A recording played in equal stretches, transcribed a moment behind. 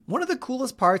One of the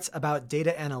coolest parts about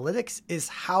data analytics is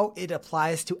how it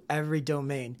applies to every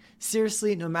domain.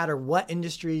 Seriously, no matter what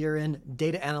industry you're in,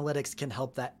 data analytics can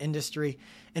help that industry.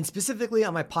 And specifically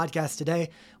on my podcast today,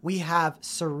 we have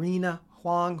Serena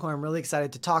Huang, who I'm really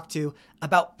excited to talk to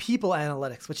about people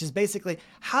analytics, which is basically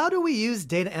how do we use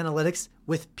data analytics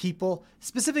with people,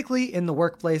 specifically in the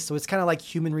workplace. So it's kind of like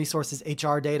human resources,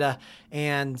 HR data,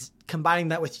 and combining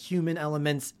that with human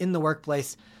elements in the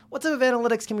workplace. What type of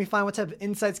analytics can we find? What type of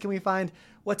insights can we find?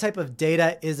 What type of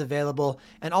data is available?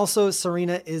 And also,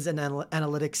 Serena is an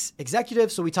analytics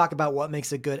executive. So we talk about what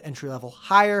makes a good entry-level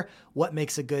hire, what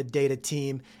makes a good data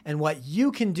team, and what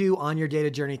you can do on your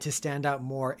data journey to stand out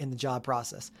more in the job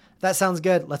process. If that sounds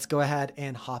good, let's go ahead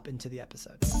and hop into the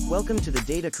episode. Welcome to the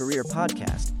Data Career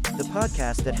Podcast, the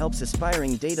podcast that helps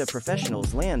aspiring data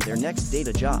professionals land their next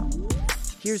data job.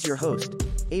 Here's your host,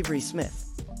 Avery Smith.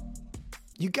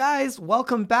 You guys,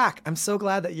 welcome back. I'm so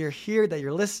glad that you're here, that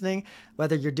you're listening,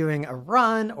 whether you're doing a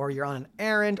run or you're on an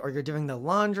errand or you're doing the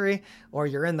laundry or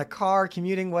you're in the car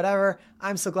commuting, whatever.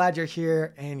 I'm so glad you're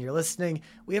here and you're listening.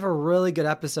 We have a really good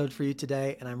episode for you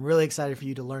today, and I'm really excited for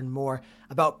you to learn more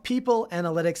about people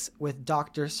analytics with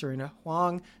Dr. Serena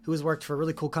Huang, who has worked for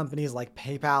really cool companies like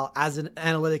PayPal as an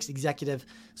analytics executive.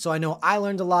 So I know I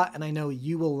learned a lot, and I know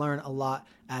you will learn a lot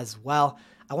as well.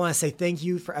 I want to say thank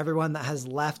you for everyone that has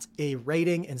left a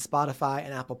rating in Spotify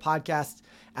and Apple Podcasts,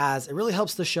 as it really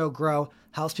helps the show grow,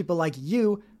 helps people like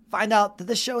you find out that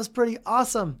this show is pretty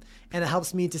awesome, and it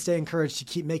helps me to stay encouraged to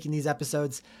keep making these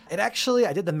episodes. I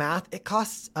did the math, it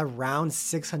costs around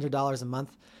 $600 a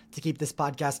month to keep this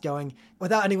podcast going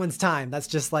without anyone's time. That's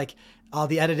just like all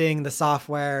the editing, the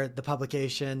software, the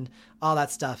publication, all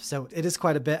that stuff. So it is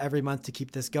quite a bit every month to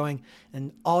keep this going.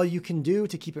 And all you can do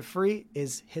to keep it free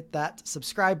is hit that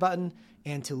subscribe button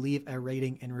and to leave a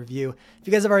rating and review. If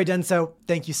you guys have already done so,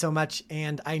 thank you so much.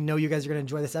 And I know you guys are going to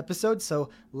enjoy this episode. So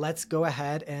let's go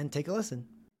ahead and take a listen.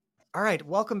 All right,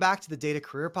 welcome back to the Data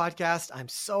Career Podcast. I'm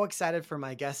so excited for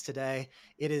my guest today.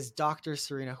 It is Dr.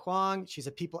 Serena Huang. She's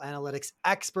a people analytics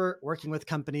expert working with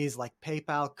companies like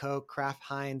PayPal, Coke, Kraft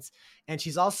Heinz, and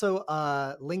she's also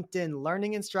a LinkedIn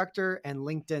learning instructor and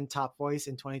LinkedIn top voice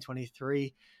in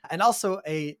 2023, and also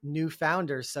a new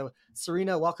founder. So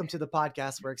Serena, welcome to the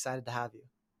podcast. We're excited to have you.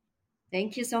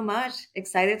 Thank you so much.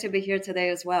 Excited to be here today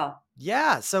as well.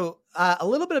 Yeah. So a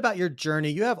little bit about your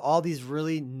journey. You have all these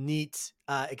really neat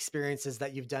experiences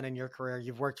that you've done in your career.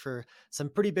 You've worked for some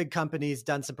pretty big companies,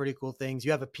 done some pretty cool things.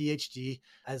 You have a PhD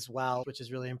as well, which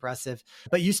is really impressive.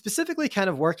 But you specifically kind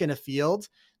of work in a field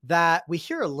that we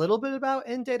hear a little bit about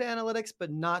in data analytics, but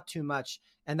not too much.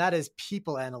 And that is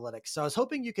people analytics. So I was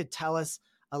hoping you could tell us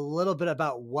a little bit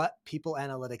about what people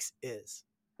analytics is.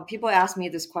 People ask me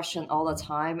this question all the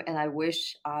time, and I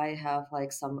wish I have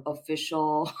like some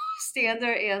official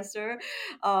standard answer.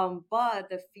 But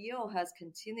the field has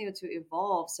continued to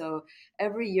evolve. So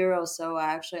every year or so, I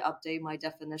actually update my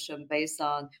definition based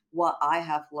on what I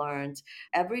have learned.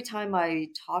 Every time I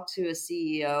talk to a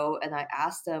CEO and I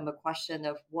ask them a question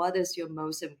of what is your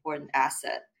most important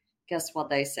asset, guess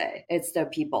what they say? It's their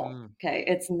people. Okay.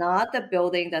 It's not the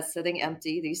building that's sitting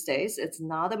empty these days. It's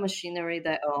not the machinery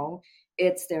they own.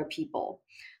 It's their people.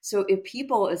 So if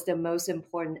people is the most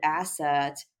important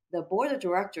asset, the board of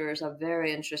directors are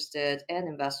very interested, and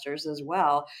investors as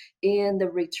well, in the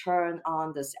return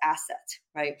on this asset,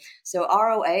 right? So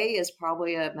ROA is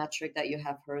probably a metric that you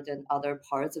have heard in other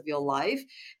parts of your life.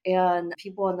 And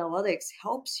people analytics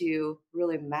helps you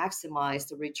really maximize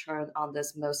the return on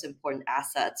this most important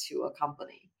asset to a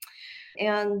company.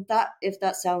 And that, if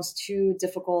that sounds too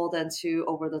difficult and too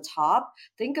over the top,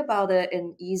 think about it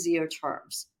in easier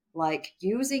terms, like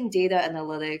using data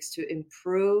analytics to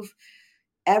improve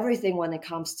everything when it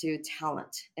comes to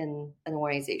talent in an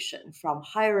organization, from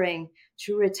hiring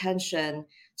to retention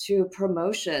to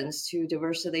promotions to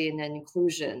diversity and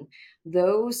inclusion.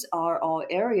 Those are all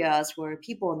areas where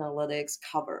people analytics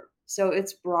cover. So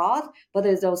it's broad, but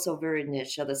it's also very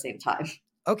niche at the same time.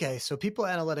 Okay, so people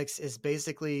analytics is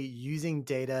basically using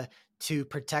data to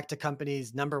protect a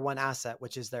company's number one asset,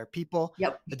 which is their people.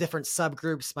 Yep. The different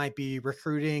subgroups might be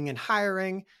recruiting and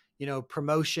hiring,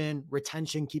 promotion,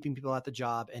 retention, keeping people at the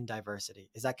job, and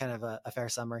diversity. Is that kind of a fair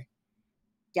summary?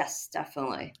 Yes,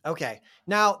 definitely. Okay.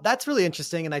 Now that's really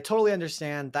interesting. And I totally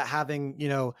understand that having,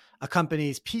 a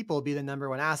company's people be the number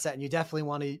one asset, and you definitely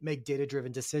want to make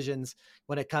data-driven decisions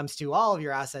when it comes to all of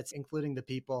your assets, including the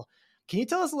people. Can you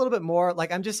tell us a little bit more?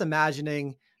 Like, I'm just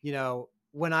imagining,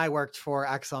 when I worked for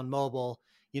ExxonMobil,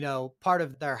 part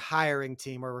of their hiring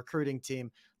team or recruiting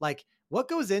team, like what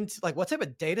goes into, like, what type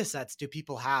of data sets do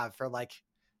people have for like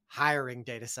hiring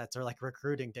data sets or like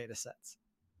recruiting data sets?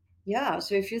 Yeah.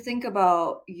 So if you think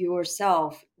about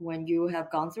yourself when you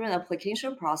have gone through an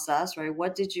application process, right?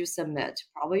 What did you submit?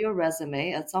 Probably your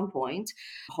resume at some point.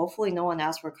 Hopefully, no one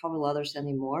asks for cover letters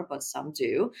anymore, but some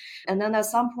do. And then at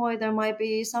some point, there might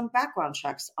be some background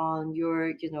checks on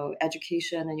your,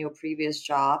 education and your previous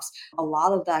jobs. A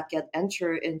lot of that get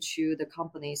entered into the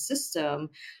company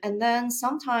system. And then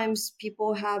sometimes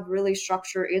people have really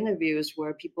structured interviews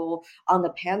where people on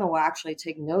the panel will actually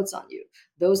take notes on you.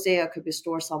 Those data could be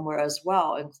stored somewhere as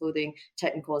well, including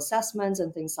technical assessments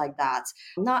and things like that.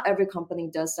 Not every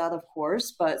company does that, of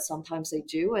course, but sometimes they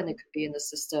do, and it could be in the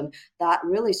system that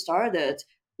really started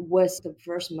with the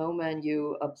first moment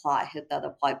you apply, hit that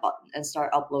apply button and start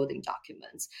uploading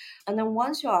documents. And then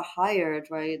once you are hired,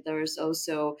 right, there's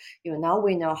also, now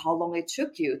we know how long it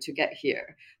took you to get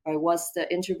here, right? What's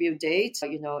the interview date,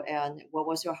 and what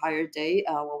was your hire date?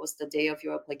 What was the day of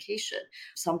your application?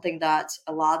 Something that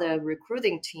a lot of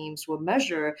recruiting teams will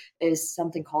measure is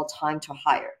something called time to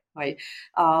hire. Right.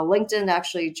 LinkedIn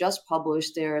actually just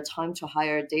published their time to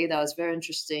hire data. It's very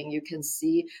interesting. You can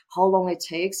see how long it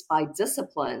takes by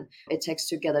discipline it takes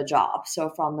to get a job. So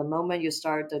from the moment you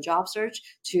start the job search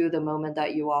to the moment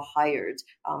that you are hired,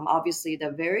 obviously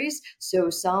that varies. So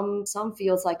some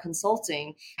fields like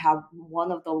consulting have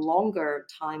one of the longer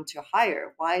time to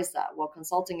hire. Why is that? Well,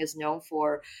 consulting is known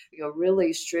for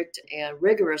really strict and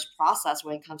rigorous process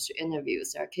when it comes to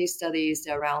interviews. There are case studies,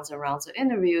 there are rounds and rounds of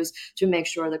interviews to make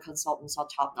sure the consultants are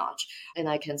top notch. And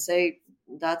I can say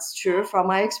that's true from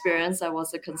my experience. I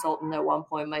was a consultant at one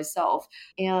point myself.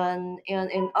 And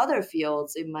in other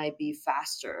fields, it might be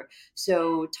faster.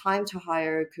 So time to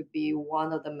hire could be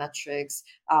one of the metrics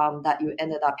that you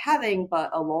ended up having, but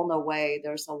along the way,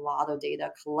 there's a lot of data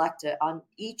collected on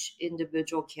each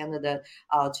individual candidate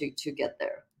to get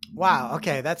there. Wow.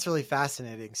 Okay. That's really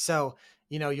fascinating. So,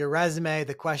 your resume,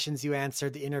 the questions you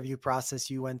answered, the interview process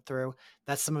you went through,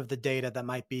 that's some of the data that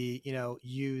might be,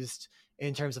 used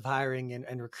in terms of hiring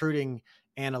and recruiting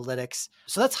analytics.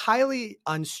 So that's highly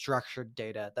unstructured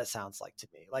data, that sounds like to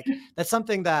me. Like that's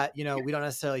something that, we don't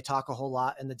necessarily talk a whole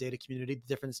lot in the data community, the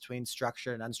difference between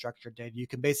structured and unstructured data. You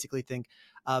can basically think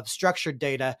of structured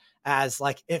data as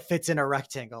like it fits in a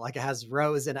rectangle, like it has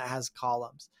rows and it has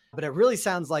columns. But it really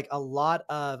sounds like a lot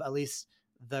of at least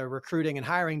the recruiting and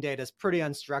hiring data is pretty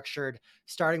unstructured,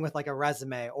 starting with like a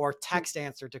resume or text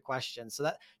answer to questions. So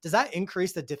that does that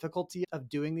increase the difficulty of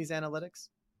doing these analytics?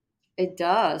 It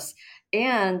does.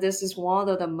 And this is one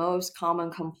of the most common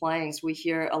complaints we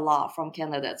hear a lot from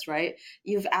candidates, right?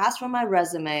 You've asked for my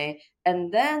resume,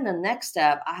 and then the next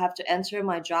step, I have to enter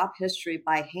my job history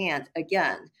by hand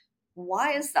again.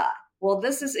 Why is that? Well,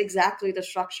 this is exactly the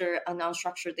structure and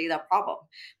unstructured data problem.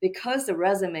 Because the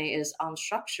resume is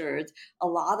unstructured, a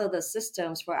lot of the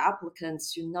systems for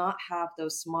applicants do not have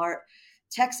those smart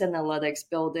text analytics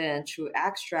built in to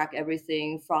extract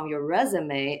everything from your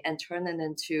resume and turn it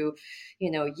into,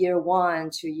 year 1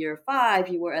 to year 5,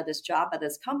 you were at this job at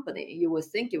this company. You would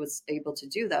think you was able to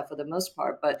do that for the most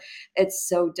part, but it's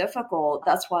so difficult.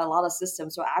 That's why a lot of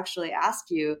systems will actually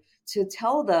ask you to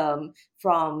tell them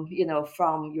from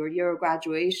your year of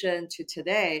graduation to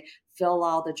today, fill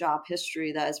out the job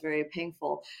history. That is very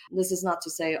painful. This is not to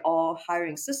say all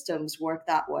hiring systems work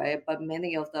that way, but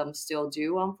many of them still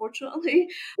do, unfortunately.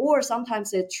 Or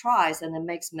sometimes it tries and it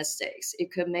makes mistakes.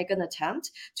 It could make an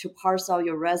attempt to parse out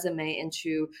your resume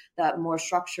into that more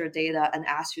structured data and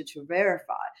ask you to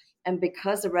verify. And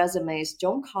because the resumes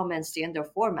don't come in standard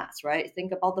formats, right?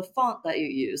 Think about the font that you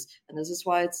use. And this is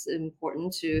why it's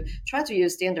important to try to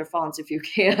use standard fonts if you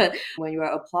can when you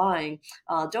are applying.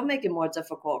 Don't make it more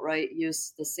difficult, right?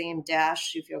 Use the same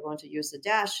dash if you're going to use the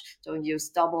dash. Don't use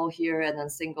double here and then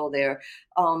single there.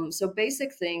 So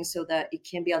basic things so that it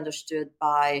can be understood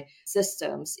by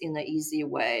systems in an easy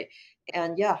way.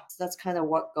 And yeah, that's kind of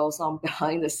what goes on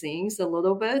behind the scenes a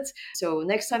little bit. So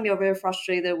next time you're very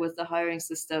frustrated with the hiring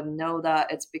system, know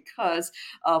that it's because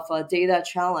of a data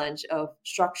challenge of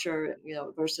structure,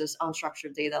 versus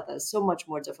unstructured data that is so much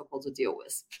more difficult to deal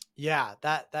with. Yeah,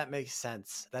 that makes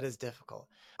sense. That is difficult.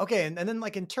 Okay, and then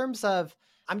like in terms of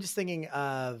I'm just thinking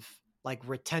of like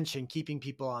retention, keeping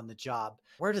people on the job.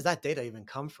 Where does that data even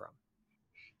come from?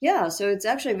 Yeah, so it's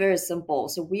actually very simple.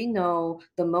 So we know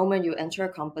the moment you enter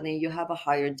a company, you have a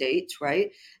hire date, right?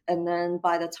 And then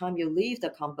by the time you leave the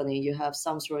company, you have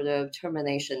some sort of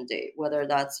termination date, whether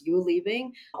that's you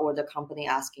leaving or the company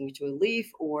asking you to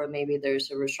leave, or maybe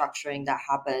there's a restructuring that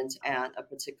happened and a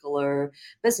particular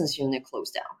business unit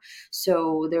closed down.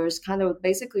 So there's kind of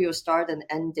basically your start and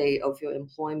end date of your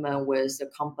employment with the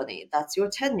company. That's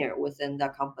your tenure within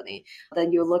that company.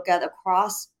 Then you look at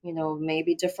across,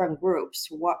 maybe different groups.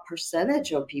 What what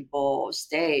percentage of people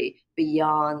stay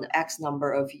beyond X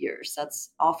number of years. That's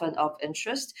often of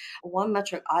interest. One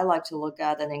metric I like to look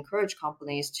at and encourage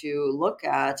companies to look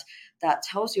at that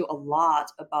tells you a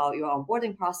lot about your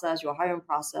onboarding process, your hiring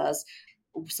process,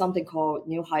 something called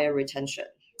new hire retention.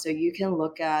 So you can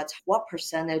look at what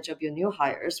percentage of your new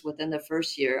hires within the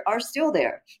first year are still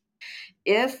there.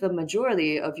 If the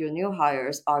majority of your new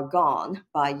hires are gone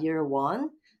by year one,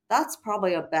 that's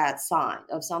probably a bad sign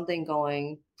of something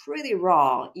going pretty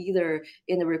wrong, either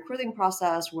in the recruiting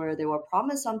process where they were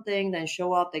promised something, then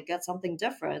show up, they get something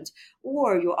different,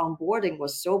 or your onboarding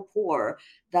was so poor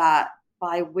that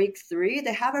by week three,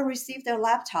 they haven't received their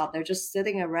laptop. They're just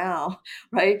sitting around,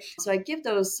 right? So I give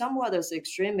those somewhat as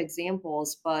extreme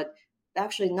examples, but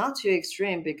actually not too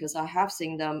extreme because I have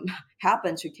seen them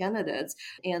happen to candidates,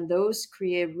 and those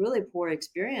create really poor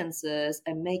experiences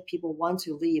and make people want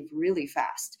to leave really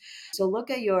fast. So look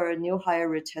at your new hire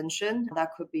retention.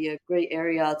 That could be a great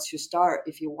area to start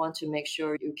if you want to make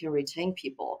sure you can retain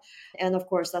people. And of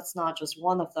course, that's not just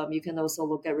one of them. You can also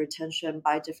look at retention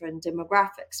by different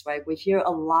demographics, right? We hear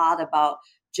a lot about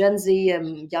Gen Z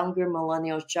and younger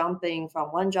millennials jumping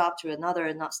from one job to another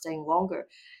and not staying longer.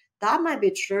 That might be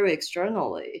true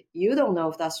externally. You don't know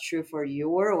if that's true for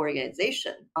your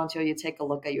organization until you take a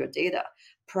look at your data.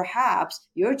 Perhaps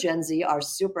your Gen Z are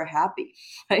super happy,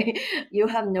 right? You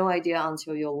have no idea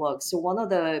until you look. So one of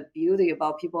the beauty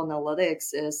about people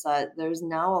analytics is that there's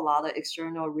now a lot of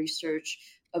external research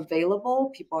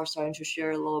available. People are starting to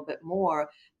share a little bit more,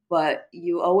 but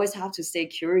you always have to stay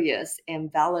curious and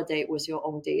validate with your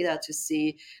own data to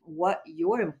see what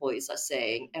your employees are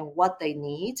saying and what they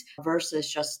need versus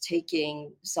just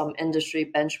taking some industry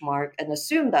benchmark and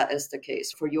assume that is the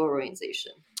case for your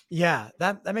organization. Yeah,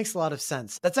 that makes a lot of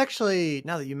sense. That's actually,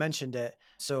 now that you mentioned it,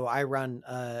 so I run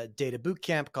a data boot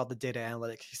camp called the Data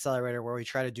Analytics Accelerator, where we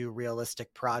try to do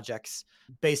realistic projects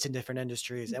based in different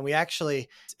industries. And we actually,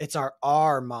 it's our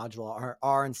R module, our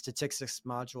R and statistics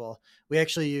module. We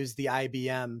actually use the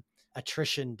IBM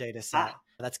attrition data set. Ah,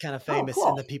 That's kind of oh, famous in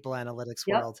cool. the people analytics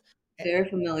Yep, world. very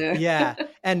familiar. Yeah.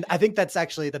 And I think that's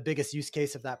actually the biggest use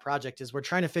case of that project is we're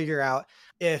trying to figure out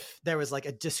if there was like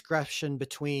a discretion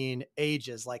between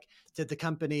ages. Like, did the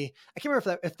company, I can't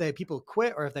remember if the people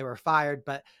quit or if they were fired,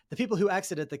 but the people who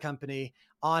exited the company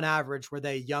on average, were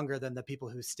they younger than the people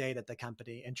who stayed at the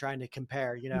company, and trying to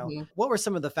compare, Mhm. what were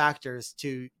some of the factors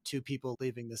to people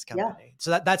leaving this Yeah. company?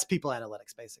 So that's people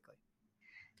analytics basically.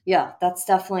 Yeah, that's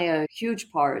definitely a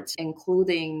huge part,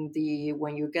 including the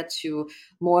when you get to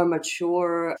more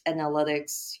mature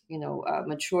analytics,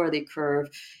 maturity curve,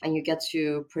 and you get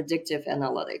to predictive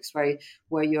analytics, right?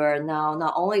 Where you're now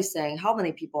not only saying how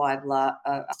many people I've left,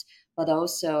 but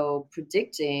also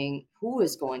predicting who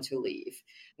is going to leave.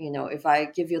 If I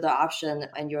give you the option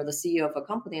and you're the CEO of a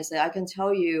company and say, I can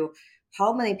tell you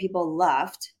how many people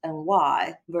left and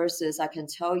why, versus I can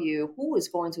tell you who is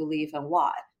going to leave and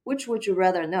why. Which would you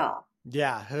rather know?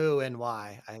 Yeah. Who and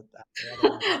why. I rather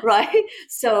know that. Right?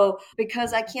 So,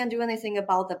 because I can't do anything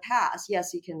about the past,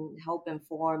 yes, you can help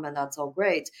inform, and that's all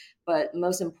great. But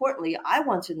most importantly, I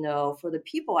want to know for the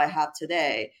people I have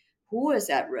today, who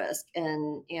is at risk,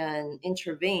 and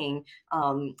intervene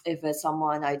if it's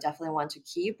someone I definitely want to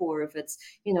keep, or if it's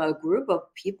a group of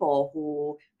people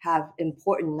who have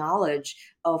important knowledge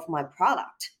of my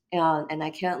product, and I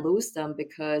can't lose them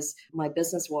because my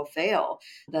business will fail.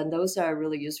 Then those are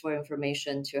really useful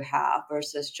information to have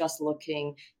versus just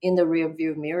looking in the rear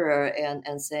view mirror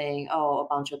and saying, oh, a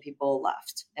bunch of people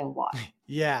left and why.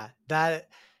 Yeah, that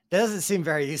doesn't seem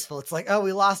very useful. It's like, oh,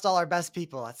 we lost all our best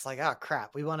people. It's like, oh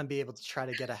crap, we want to be able to try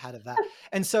to get ahead of that.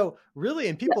 And so really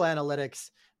in Yeah, people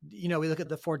analytics, we look at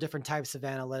the four different types of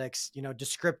analytics,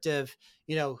 descriptive,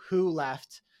 who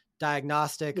left,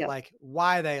 diagnostic, yeah, like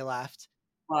why they left,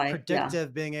 why? Yeah,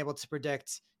 predictive, being able to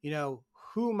predict,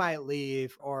 who might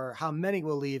leave or how many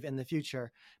will leave in the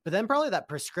future. But then probably that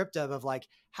prescriptive of like,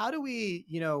 how do we,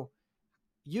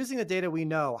 using the data we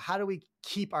know, how do we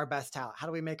keep our best talent? How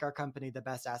do we make our company the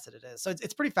best asset it is? So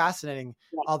it's pretty fascinating,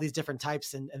 yeah, all these different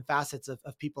types and facets of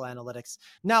people analytics.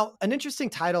 Now, an interesting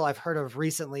title I've heard of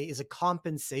recently is a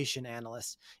compensation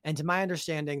analyst. And to my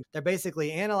understanding, they're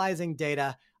basically analyzing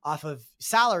data off of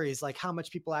salaries, like how much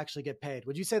people actually get paid.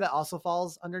 Would you say that also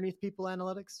falls underneath people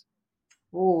analytics?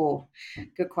 Oh,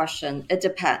 good question. It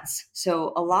depends.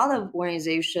 So, a lot of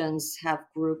organizations have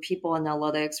group people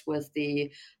analytics with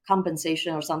the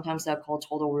compensation, or sometimes they're called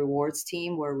total rewards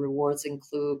team, where rewards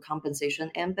include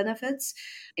compensation and benefits.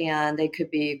 And they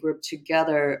could be grouped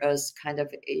together as kind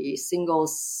of a single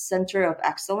center of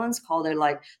excellence, called it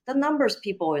like the numbers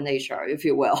people in HR, if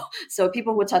you will. So,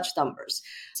 people who touch numbers.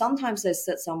 Sometimes they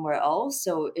sit somewhere else.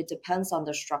 So, it depends on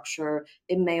the structure.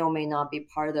 It may or may not be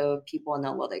part of people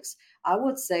analytics. I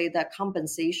would say that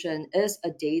compensation is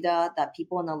a data that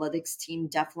people analytics team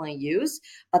definitely use,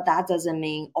 but that doesn't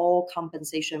mean all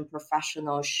compensation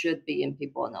professionals should be in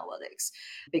people analytics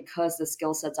because the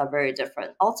skill sets are very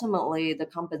different. Ultimately, the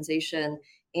compensation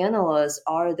analysts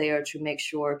are there to make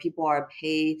sure people are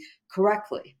paid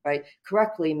correctly, right?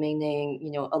 Correctly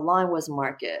meaning, align with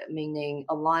market, meaning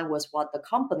align with what the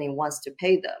company wants to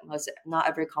pay them. Because not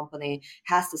every company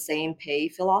has the same pay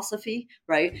philosophy,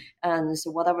 right? And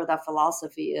so whatever that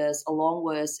philosophy is, along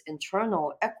with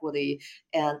internal equity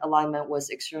and alignment with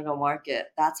external market,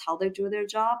 that's how they do their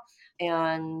job.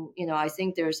 And I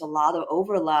think there's a lot of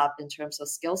overlap in terms of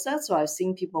skill sets. So I've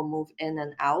seen people move in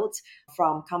and out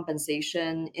from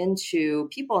compensation into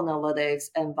people analytics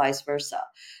and vice versa.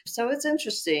 So it's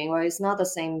interesting, right? It's not the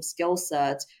same skill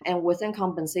set. And within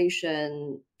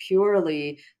compensation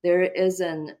purely, there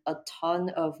isn't a ton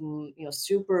of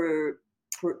super,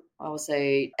 I would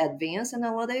say, advanced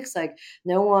analytics. Like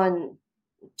no one,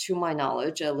 to my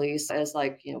knowledge at least, is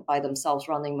like by themselves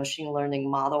running machine learning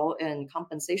model in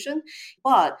compensation.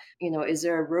 But is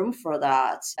there room for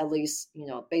that? At least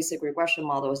basic regression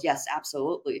models, yes,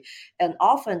 absolutely. And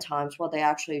oftentimes what they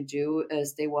actually do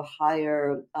is they will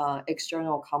hire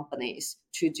external companies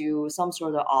to do some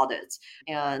sort of audits.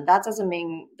 And that doesn't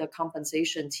mean the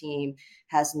compensation team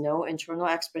has no internal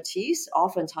expertise.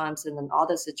 Oftentimes in an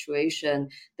audit situation,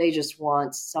 they just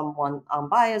want someone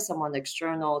unbiased, someone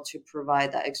external to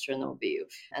provide that external view.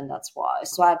 And that's why.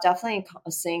 So I've definitely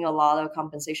seen a lot of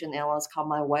compensation analysts come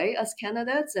my way as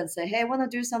candidates and say, hey, I want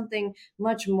to do something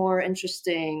much more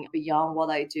interesting beyond what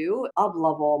I do, up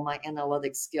level my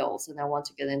analytic skills. And I want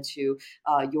to get into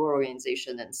your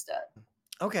organization instead.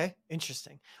 Okay,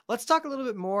 interesting. Let's talk a little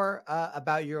bit more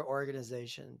about your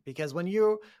organization because when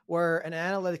you were an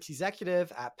analytics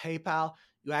executive at PayPal,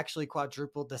 you actually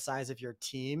quadrupled the size of your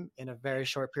team in a very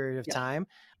short period of Yeah. time.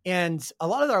 And a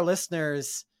lot of our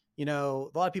listeners, a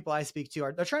lot of people I speak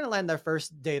to they're trying to land their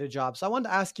first data job. So I wanted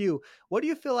to ask you, what do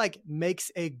you feel like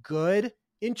makes a good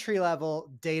entry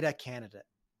level data candidate?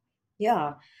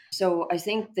 Yeah. So I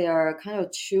think there are kind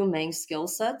of two main skill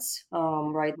sets,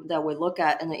 right, that we look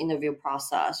at in the interview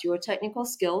process. Your technical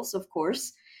skills, of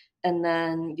course, and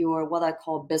then your what I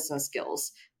call business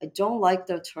skills. I don't like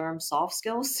the term soft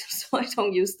skills, so I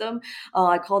don't use them.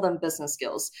 I call them business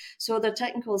skills. So the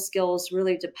technical skills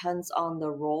really depends on the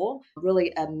role.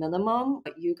 Really, at minimum,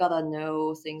 you gotta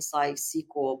know things like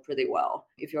SQL pretty well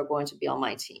if you're going to be on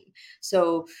my team.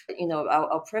 So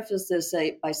I'll preface this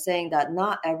by saying that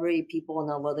not every people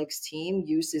analytics team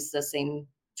uses the same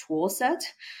tool set.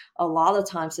 A lot of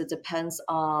times it depends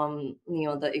on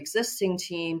the existing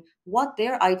team, what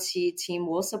their IT team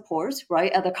will support,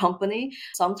 right, at the company.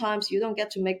 Sometimes you don't get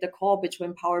to make the call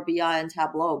between Power BI and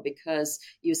Tableau because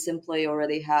you simply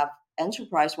already have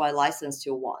enterprise-wide license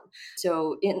to one.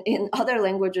 So in other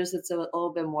languages, it's a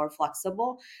little bit more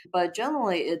flexible, but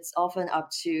generally it's often up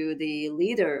to the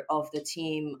leader of the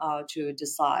team to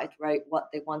decide, right, what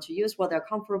they want to use, what they're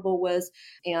comfortable with.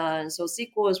 And so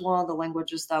SQL is one of the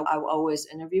languages that I will always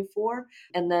interview for.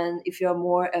 And then if you're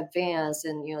more advanced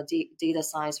in data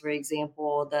science, for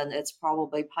example, then it's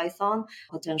probably Python,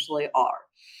 potentially R.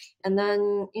 And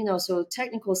then so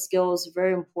technical skills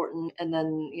very important. And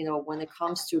then when it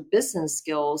comes to business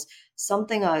skills,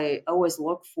 something I always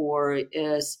look for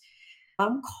is,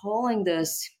 I'm calling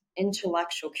this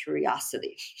intellectual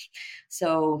curiosity.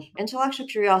 So intellectual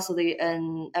curiosity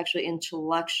and actually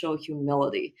intellectual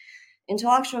humility.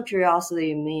 Intellectual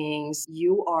curiosity means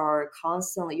you're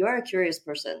a curious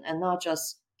person, and not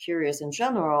just curious in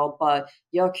general, but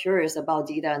you're curious about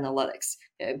data analytics.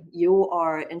 Okay? You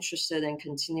are interested in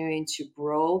continuing to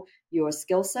grow your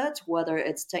skill set, whether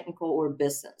it's technical or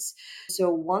business.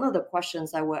 So one of the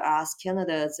questions I would ask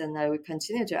candidates, and I would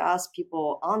continue to ask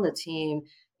people on the team,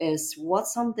 is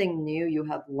what's something new you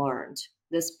have learned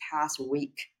this past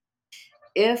week?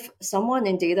 If someone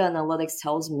in data analytics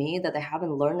tells me that they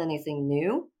haven't learned anything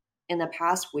new in the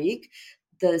past week,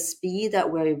 the speed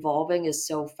that we're evolving is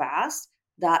so fast.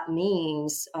 That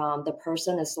means the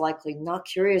person is likely not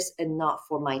curious enough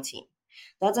for my team.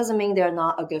 That doesn't mean they're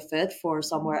not a good fit for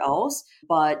somewhere else,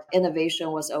 but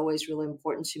innovation was always really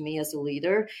important to me as a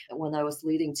leader when I was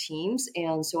leading teams.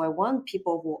 And so I want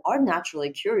people who are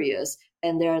naturally curious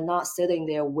and they're not sitting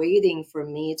there waiting for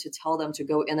me to tell them to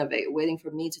go innovate, waiting for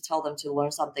me to tell them to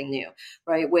learn something new,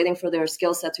 right? Waiting for their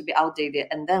skill set to be outdated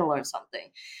and then learn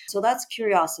something. So that's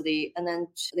curiosity. And then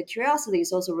the curiosity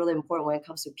is also really important when it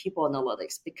comes to people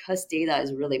analytics because data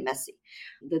is really messy.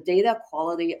 The data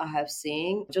quality I have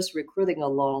seen just recruiting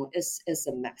alone is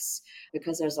a mess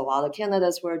because there's a lot of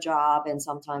candidates for a job and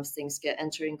sometimes things get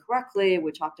entered incorrectly.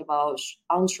 We talked about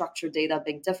unstructured data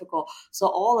being difficult. So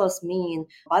all of us mean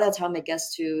by the time it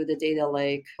gets to the data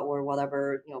lake or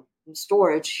whatever,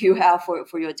 storage you have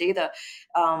for your data,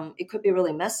 it could be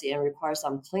really messy and require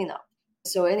some cleanup.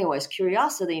 So, anyways,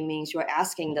 curiosity means you're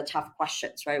asking the tough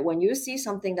questions, right? When you see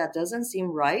something that doesn't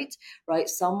seem right, right?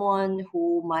 Someone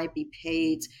who might be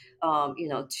paid,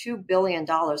 $2 billion,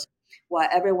 while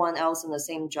everyone else in the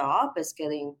same job is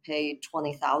getting paid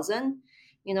 20,000.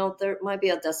 There might be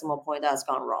a decimal point that's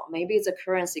gone wrong. Maybe it's a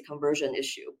currency conversion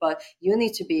issue, but you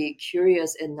need to be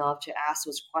curious enough to ask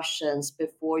those questions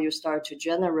before you start to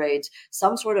generate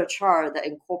some sort of chart that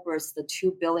incorporates the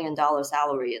 $2 billion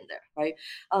salary in there, right?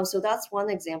 So that's one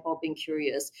example of being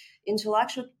curious.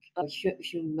 Intellectual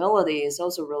humility is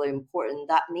also really important.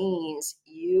 That means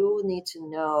you need to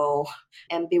know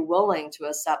and be willing to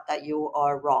accept that you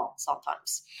are wrong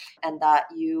sometimes and that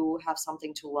you have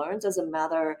something to learn. Doesn't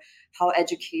matter how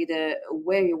educated,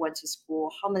 where you went to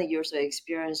school, how many years of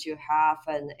experience you have,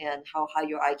 and how high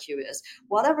your IQ is.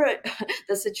 Whatever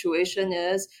the situation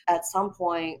is, at some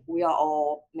point, we are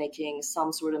all making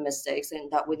some sort of mistakes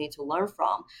and that we need to learn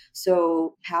from.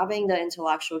 So having the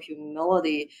intellectual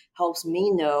humility helps me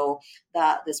know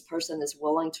that this person is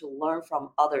willing to learn from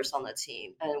others on the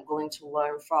team and willing to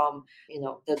learn from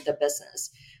the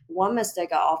business. One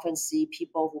mistake I often see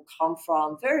people who come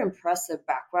from very impressive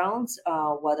backgrounds,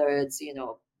 whether it's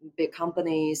big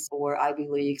companies or Ivy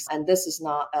Leagues, and this is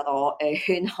not at all a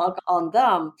knock on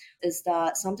them, is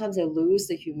that sometimes they lose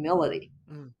the humility.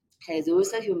 They lose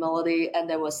the humility and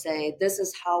they will say, this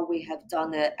is how we have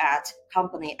done it at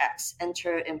company X,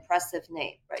 enter impressive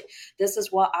name, right? This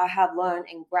is what I have learned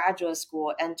in graduate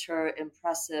school, enter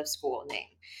impressive school name.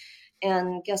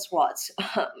 And guess what?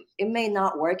 It may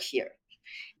not work here.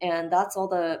 And that's all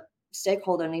the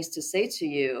stakeholder needs to say to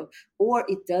you, or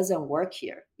it doesn't work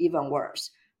here, even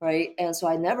worse. Right. And so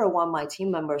I never want my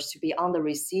team members to be on the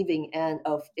receiving end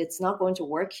of it's not going to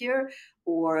work here,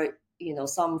 or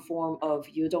some form of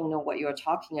you don't know what you're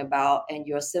talking about and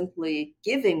you're simply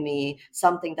giving me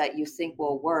something that you think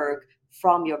will work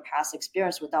from your past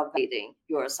experience without validating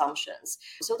your assumptions.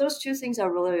 So those two things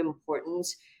are really important.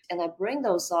 And I bring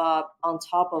those up on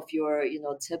top of your,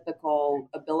 typical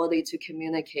ability to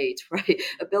communicate, right?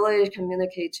 Ability to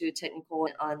communicate to technical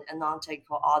and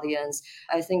non-technical audience.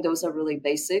 I think those are really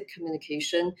basic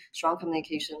communication, strong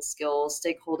communication skills,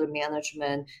 stakeholder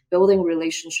management, building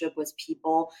relationship with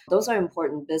people. Those are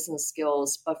important business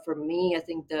skills. But for me, I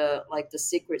think the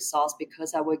secret sauce,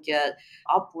 because I would get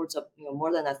upwards of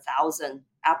more than 1,000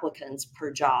 applicants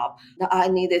per job, I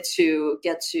needed to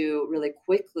get to really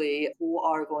quickly who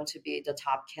are going to be the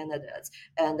top candidates.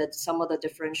 And that some of the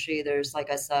differentiators, like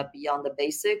I said, beyond the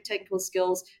basic technical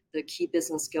skills, the key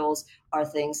business skills are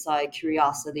things like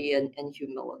curiosity and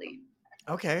humility.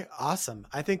 Okay, awesome.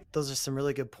 I think those are some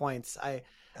really good points.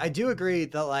 I do agree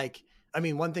that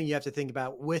one thing you have to think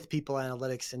about with people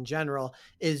analytics in general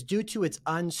is due to its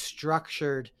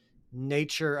unstructured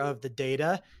nature of the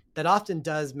data, that often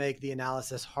does make the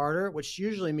analysis harder, which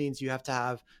usually means you have to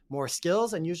have more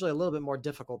skills and usually a little bit more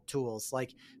difficult tools.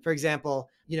 Like, for example,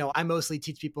 I mostly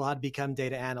teach people how to become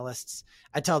data analysts.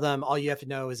 I tell them all you have to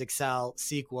know is Excel,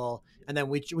 SQL, and then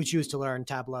we choose to learn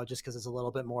Tableau just because it's a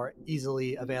little bit more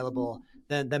easily available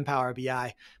than Power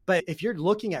BI. But if you're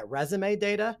looking at resume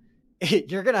data,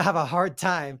 you're going to have a hard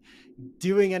time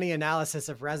doing any analysis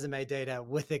of resume data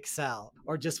with Excel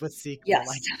or just with SQL. Yes.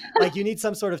 Like you need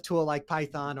some sort of tool like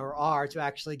Python or R to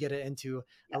actually get it into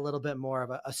a little bit more of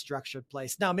a structured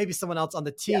place. Now, maybe someone else on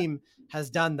the team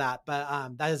has done that,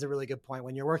 but that is a really good point.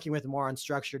 When you're working with more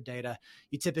unstructured data,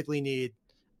 you typically need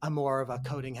a more of a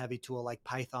coding heavy tool like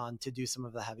Python to do some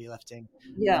of the heavy lifting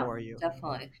Yeah, for you.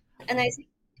 definitely. And I think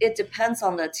it depends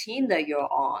on the team that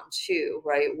you're on too,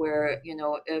 right? Where,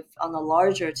 if on a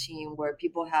larger team where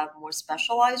people have more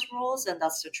specialized roles, and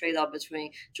that's the trade-off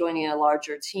between joining a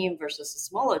larger team versus a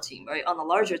smaller team, right? On a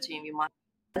larger team, you might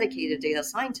have dedicated data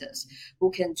scientists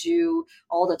who can do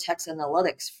all the text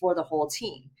analytics for the whole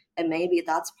team. And maybe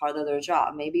that's part of their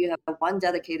job. Maybe you have one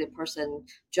dedicated person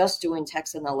just doing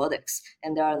text analytics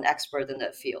and they're an expert in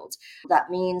that field. That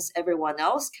means everyone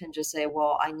else can just say,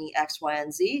 well, I need X, Y,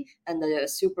 and Z. And the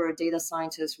super data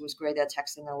scientist who's great at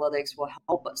text analytics will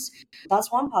help us.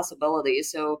 That's one possibility.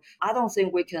 So I don't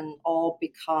think we can all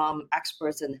become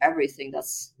experts in everything.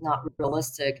 That's not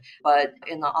realistic. But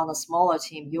on a smaller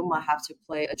team, you might have to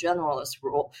play a generalist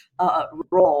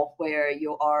role where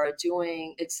you are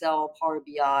doing Excel, Power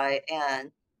BI,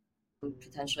 and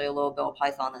potentially a little bit of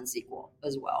Python and SQL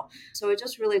as well. So it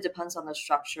just really depends on the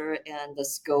structure and the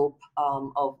scope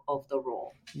of the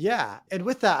role. Yeah. And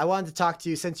with that, I wanted to talk to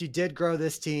you since you did grow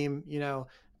this team,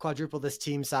 quadruple this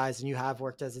team size, and you have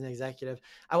worked as an executive.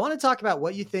 I want to talk about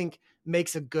what you think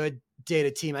makes a good data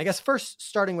team. I guess first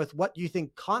starting with what you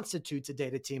think constitutes a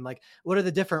data team. Like, what are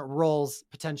the different roles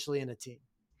potentially in a team?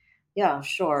 Yeah,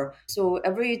 sure. So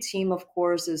every team, of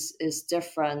course, is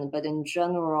different, but in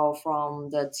general, from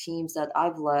the teams that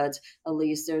I've led, at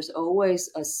least there's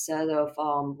always a set of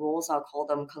roles. I'll call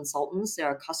them consultants. They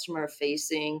are customer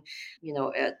facing,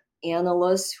 at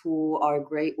analysts who are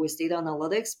great with data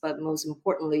analytics, but most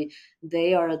importantly,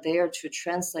 they are there to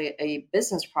translate a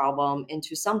business problem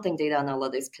into something data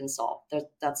analytics can solve.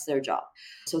 That's their job.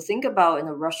 So think about in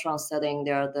a restaurant setting,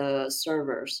 there are the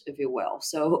servers, if you will.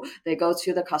 So they go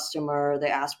to the customer, they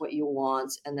ask what you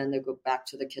want, and then they go back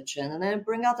to the kitchen and then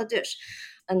bring out the dish.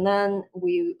 And then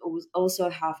we also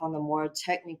have on the more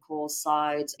technical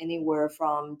side, anywhere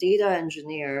from data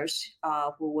engineers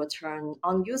who will turn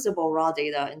unusable raw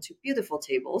data into beautiful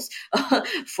tables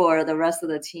for the rest of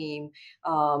the team,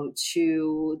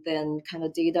 to then kind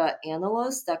of data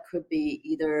analysts that could be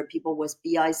either people with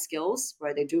BI skills,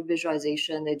 right? They do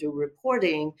visualization, they do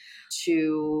reporting,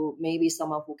 to maybe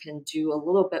someone who can do a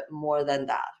little bit more than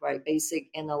that, right?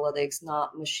 Basic analytics,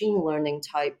 not machine learning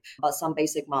type, but some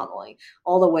basic modeling,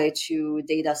 all the way to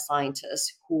data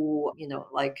scientists who,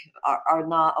 are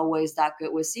not always that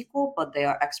good with SQL, but they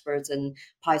are experts in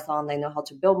Python. They know how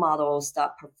to build models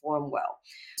that perform well.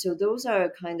 So those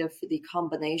are kind of the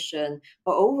combination.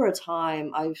 But over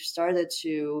time, I've started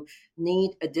to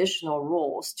need additional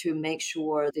roles to make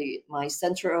sure my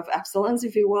center of excellence,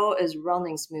 if you will, is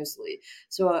running smoothly.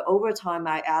 So over time,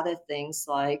 I added things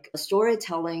like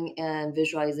storytelling and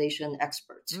visualization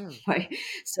experts, right?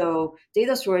 So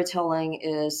data storytelling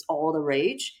is all the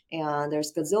rage, and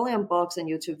there's gazillion books and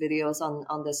YouTube videos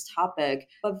on this topic,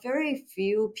 but very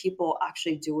few people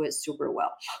actually do it super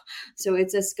well. So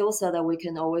it's a skill set that we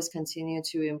can always continue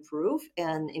to improve.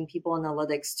 And in people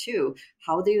analytics too,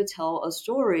 how do you tell a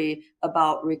story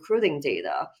about recruiting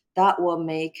data that will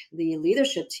make the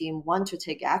leadership team want to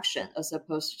take action, as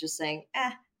opposed to just saying,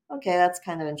 okay, that's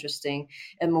kind of interesting,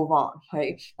 and move on,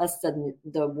 right? That's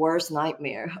the worst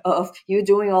nightmare of you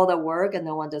doing all the work and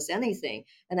no one does anything.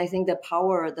 And I think the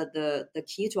power that the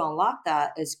key to unlock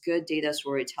that is good data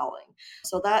storytelling.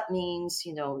 So that means,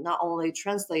 not only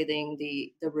translating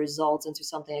the results into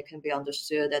something that can be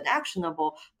understood and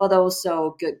actionable, but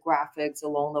also good graphics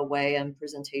along the way and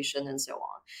presentation and so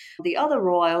on. The other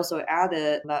role I also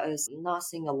added that is not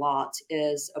seeing a lot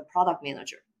is a product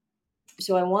manager.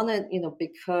 So I wanted,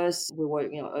 because we were,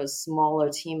 a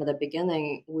smaller team at the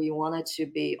beginning, we wanted to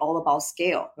be all about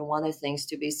scale. We wanted things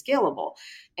to be scalable.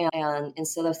 And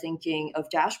instead of thinking of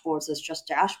dashboards as just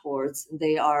dashboards,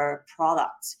 they are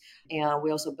products. And we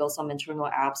also built some internal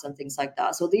apps and things like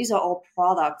that. So these are all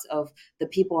products of the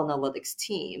people analytics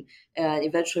team. And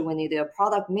eventually we needed a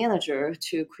product manager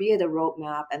to create a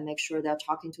roadmap and make sure they're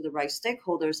talking to the right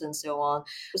stakeholders and so on.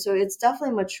 So it's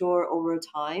definitely mature over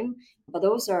time. But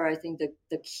those are, I think,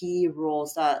 the key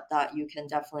roles that you can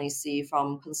definitely see,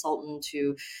 from consultant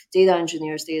to data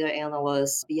engineers, data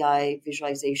analysts, BI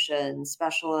visualization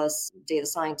specialists, data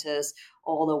scientists,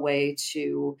 all the way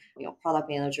to product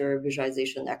manager,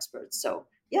 visualization experts. So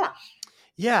yeah.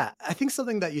 Yeah, I think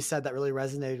something that you said that really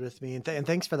resonated with me, and, and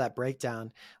thanks for that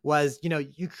breakdown, was,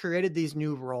 you created these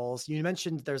new roles. You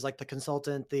mentioned there's like the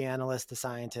consultant, the analyst, the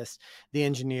scientist, the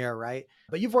engineer, right?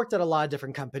 But you've worked at a lot of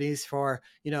different companies for,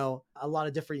 a lot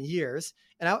of different years.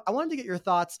 And I wanted to get your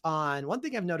thoughts on one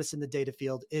thing I've noticed in the data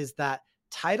field is that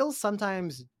titles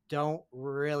sometimes don't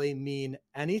really mean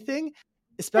anything,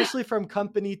 especially from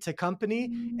company to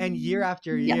company and year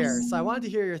after year. Yes. So I wanted to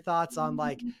hear your thoughts on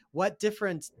like what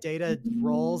different data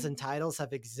roles and titles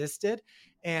have existed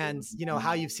and,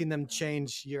 how you've seen them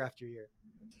change year after year.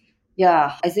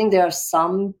 Yeah, I think there are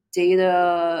some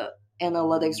data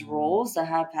analytics roles that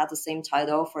have had the same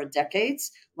title for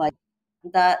decades. Like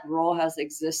that role has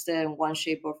existed in one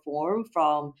shape or form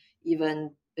from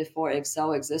even before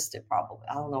Excel existed, probably.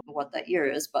 I don't know what that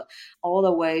year is, but all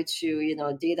the way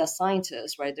to, data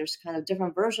scientists, right? There's kind of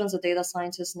different versions of data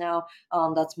scientists now,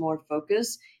 that's more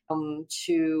focused,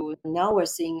 to now we're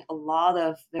seeing a lot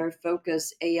of very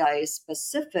focused AI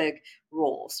specific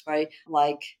roles, right?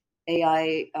 Like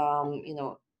AI,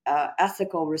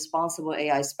 ethical, responsible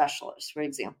AI specialists, for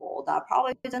example, that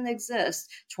probably didn't exist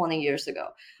 20 years ago.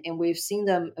 And we've seen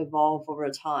them evolve over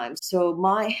time. So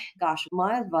my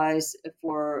advice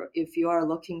for if you are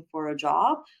looking for a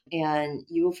job and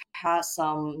you've had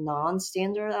some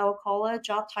non-standard, I'll call it,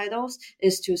 job titles,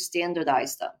 is to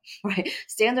standardize them, right?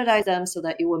 Standardize them so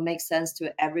that it will make sense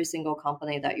to every single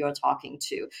company that you're talking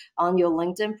to on your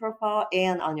LinkedIn profile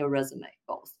and on your resume,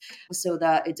 both, so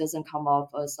that it doesn't come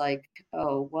off as like,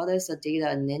 oh, what is a data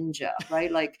ninja,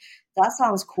 right? Like that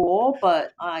sounds cool,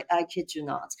 but I kid you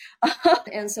not.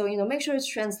 And so, make sure it's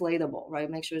translatable, right?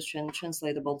 Make sure it's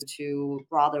translatable to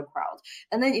broader crowd.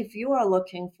 And then if you are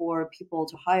looking for people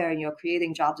to hire and you're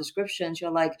creating job descriptions,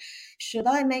 you're like, should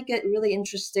I make it really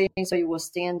interesting so it will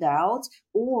stand out?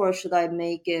 Or should I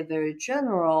make it very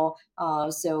general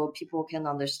so people can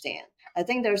understand? I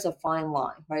think there's a fine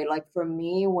line, right? Like for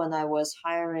me, when I was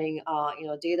hiring,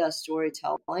 data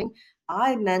storytelling,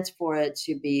 I meant for it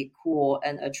to be cool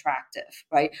and attractive,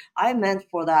 right? I meant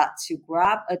for that to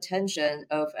grab attention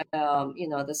of,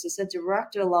 this is a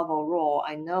director level role.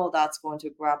 I know that's going to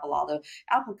grab a lot of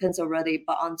applicants already,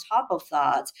 but on top of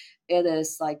that, it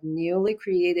is like newly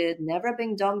created, never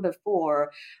been done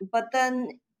before. But then,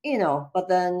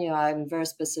 I'm very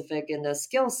specific in the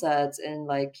skill sets and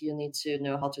like you need to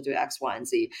know how to do X, Y, and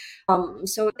Z.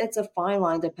 So it's a fine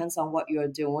line, depends on what you're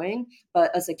doing.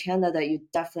 But as a candidate, you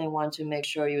definitely want to make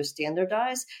sure you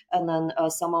standardize. And then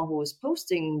someone who is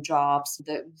posting jobs,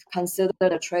 that consider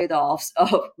the trade-offs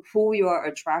of who you are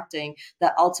attracting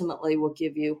that ultimately will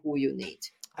give you who you need.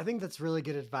 I think that's really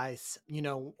good advice.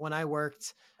 When I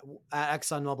worked at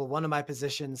ExxonMobil, one of my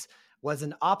positions was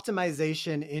an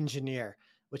optimization engineer,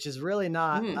 which is really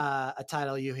not Mm, a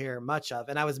title you hear much of.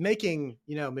 And I was making,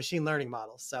 machine learning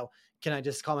models. So can I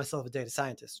just call myself a data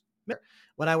scientist?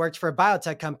 When I worked for a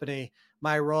biotech company,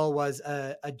 my role was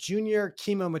a junior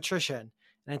chemometrician.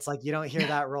 And it's like, you don't hear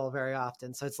that role very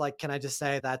often. So it's like, can I just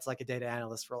say that's like a data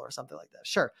analyst role or something like that?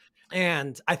 Sure.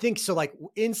 And I think so, like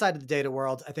inside of the data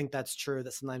world, I think that's true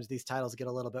that sometimes these titles get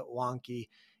a little bit wonky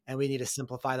and we need to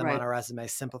simplify them on right. our resume,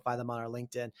 simplify them on our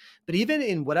LinkedIn. But even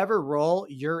in whatever role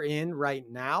you're in right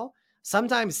now,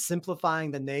 sometimes simplifying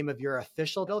the name of your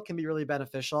official title can be really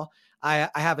beneficial. I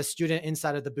have a student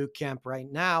inside of the boot camp right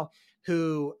now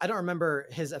who I don't remember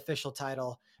his official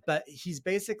title, but he's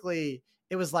basically,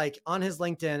 it was like on his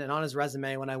LinkedIn and on his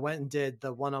resume when I went and did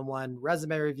the one-on-one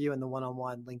resume review and the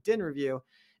one-on-one LinkedIn review,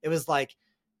 it was like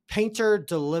painter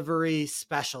delivery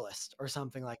specialist or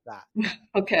something like that. And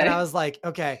I Okay. was like,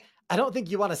 okay, I don't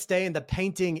think you want to stay in the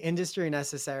painting industry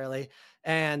necessarily.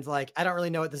 And like, I don't really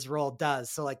know what this role does.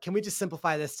 So like, can we just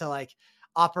simplify this to like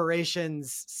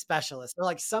operations specialist or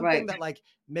like something Right. that like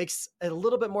makes it a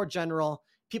little bit more general?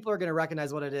 People are going to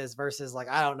recognize what it is versus like,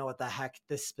 I don't know what the heck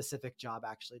this specific job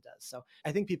actually does. So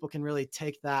I think people can really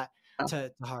take that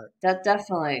to heart. That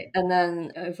definitely. And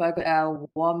then if I could add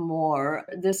one more,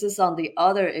 this is on the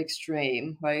other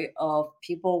extreme, right? Of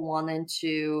people wanting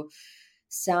to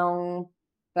sound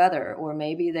better, or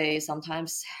maybe they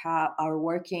sometimes are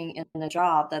working in a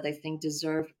job that they think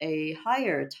deserve a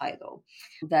higher title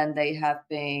than they have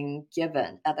been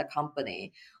given at the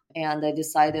company. And they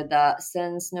decided that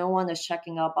since no one is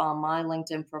checking up on my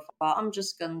LinkedIn profile, I'm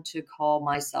just going to call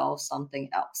myself something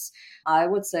else. I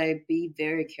would say be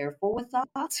very careful with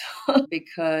that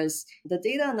because the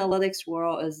data analytics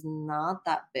world is not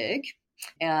that big.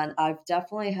 And I've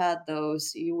definitely had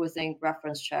those, you would think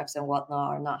reference checks and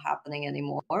whatnot are not happening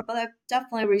anymore, but I've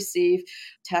definitely received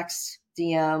texts,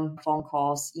 DM, phone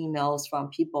calls, emails from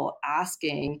people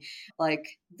asking,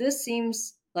 like, this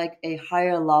seems like a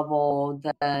higher level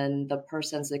than the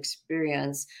person's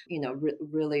experience,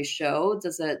 really show.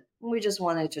 Does it? We just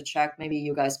wanted to check. Maybe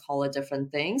you guys call it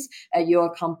different things at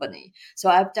your company. So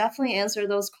I've definitely answered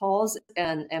those calls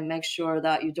and make sure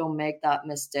that you don't make that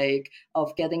mistake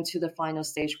of getting to the final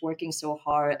stage, working so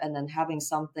hard, and then having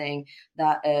something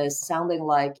that is sounding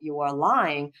like you are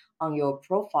lying on your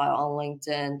profile on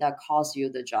LinkedIn that costs you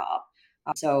the job.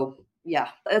 So yeah,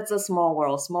 it's a small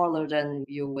world, smaller than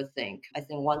you would think. I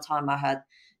think one time I had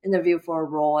interviewed for a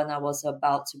role and I was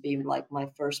about to be like my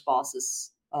first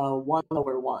boss's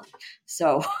 1/1.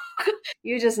 So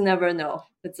you just never know.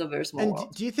 It's a very small And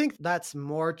world. do you think that's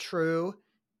more true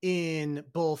in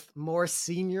both more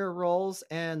senior roles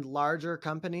and larger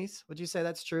companies? Would you say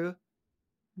that's true?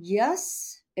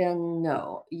 Yes, And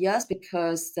no, yes,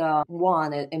 because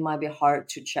one, it might be hard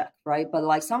to check, right? But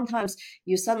like sometimes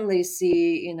you suddenly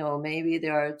see, maybe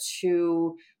there are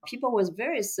two people with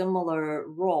very similar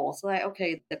roles. Like,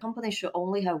 okay, the company should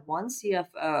only have one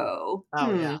CFO. Oh,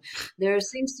 yeah. There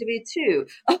seems to be two.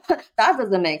 That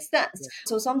doesn't make Yeah. sense.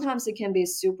 So sometimes it can be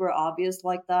super obvious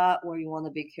like that, where you want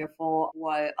to be careful.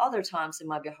 While other times it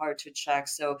might be hard to check.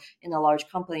 So in a large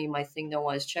company, you might think no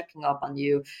one is checking up on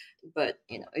you, but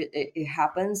it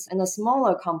happens in a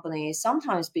smaller company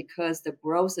sometimes because the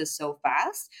growth is so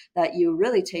fast that you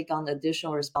really take on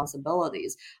additional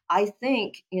responsibilities. I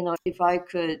think if I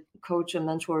could coach and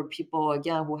mentor people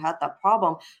again who had that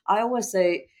problem, I always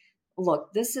say,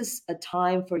 look, this is a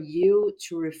time for you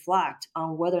to reflect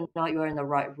on whether or not you're in the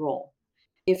right role.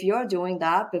 If you're doing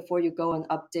that before you go and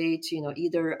update,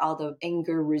 either out of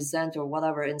anger, resent, or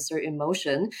whatever, insert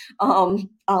emotion, on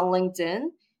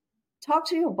LinkedIn, talk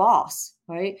to your boss,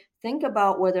 right? Think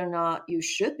about whether or not you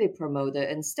should be promoted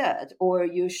instead, or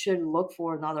you should look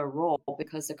for another role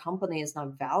because the company is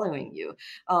not valuing you.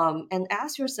 And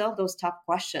ask yourself those tough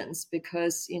questions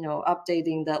because,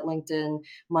 updating that LinkedIn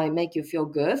might make you feel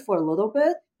good for a little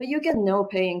bit, but you get no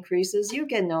pay increases, you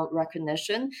get no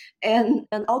recognition, and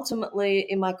ultimately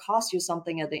it might cost you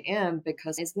something at the end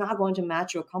because it's not going to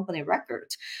match your company record.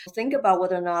 Think about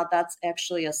whether or not that's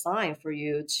actually a sign for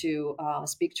you to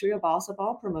speak to your boss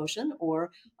about promotion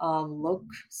or look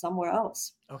somewhere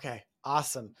else. Okay,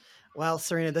 awesome. Well,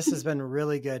 Serena, this has been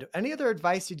really good. Any other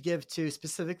advice you'd give to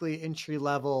specifically entry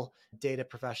level data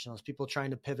professionals, people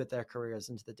trying to pivot their careers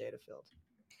into the data field?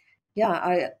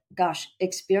 Yeah,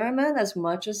 experiment as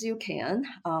much as you can.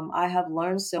 I have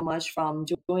learned so much from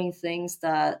doing things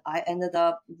that I ended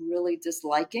up really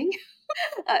disliking.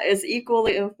 It's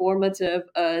equally informative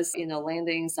as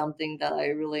landing something that I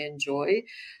really enjoy.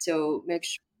 So make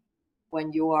sure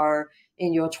when you are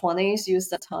in your 20s, use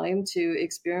that time to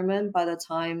experiment. By the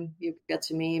time you get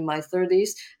to me in my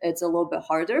 30s, it's a little bit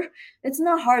harder. It's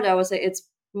not hard, I would say it's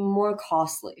more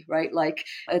costly, right? Like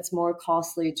it's more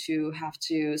costly to have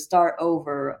to start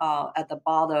over at the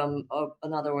bottom of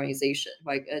another organization.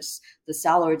 Like it's the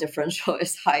salary differential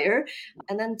is higher,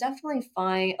 and then definitely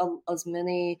find as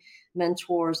many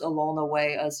mentors along the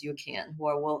way as you can who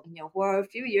are who are a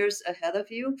few years ahead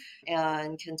of you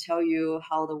and can tell you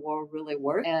how the world really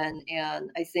works.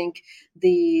 And I think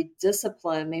the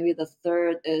discipline, maybe the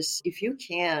third, is if you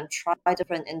can try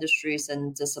different industries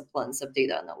and disciplines of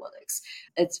data analytics.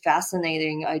 It's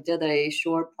fascinating. I did a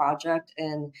short project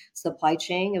in supply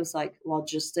chain. It was like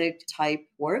logistic type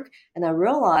work. And I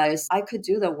realized I could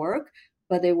do the work,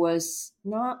 but it was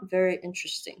not very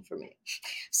interesting for me.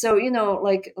 So,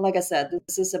 like I said,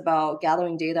 this is about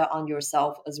gathering data on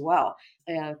yourself as well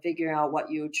and figuring out what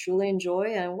you truly enjoy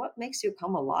and what makes you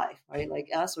come alive, right? Like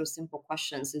ask those simple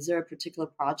questions. Is there a particular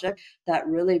project that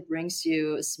really brings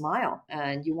you a smile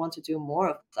and you want to do more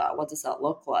of that? What does that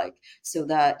look like so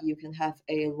that you can have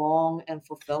a long and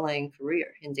fulfilling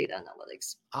career in data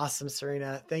analytics? Awesome,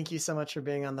 Serena. Thank you so much for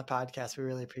being on the podcast. We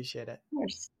really appreciate it. Of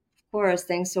course. Of course.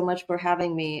 Thanks so much for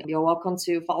having me. You're welcome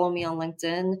to follow me on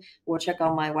LinkedIn or check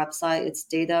out my website. It's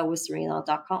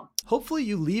datawithserena.com. Hopefully,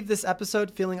 you leave this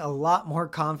episode feeling a lot more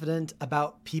confident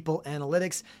about people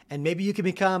analytics, and maybe you can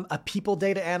become a people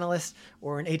data analyst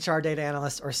or an HR data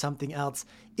analyst or something else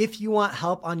if you want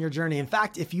help on your journey. In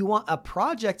fact, if you want a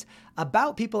project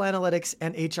about people analytics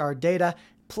and HR data,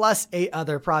 plus 8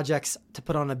 other projects to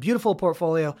put on a beautiful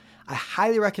portfolio, I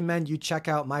highly recommend you check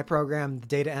out my program, the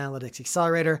Data Analytics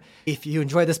Accelerator. If you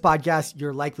enjoy this podcast,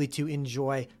 you're likely to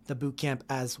enjoy the bootcamp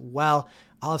as well.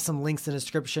 I'll have some links in the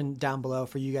description down below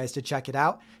for you guys to check it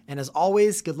out. And as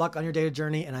always, good luck on your data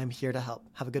journey, and I'm here to help.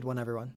 Have a good one, everyone.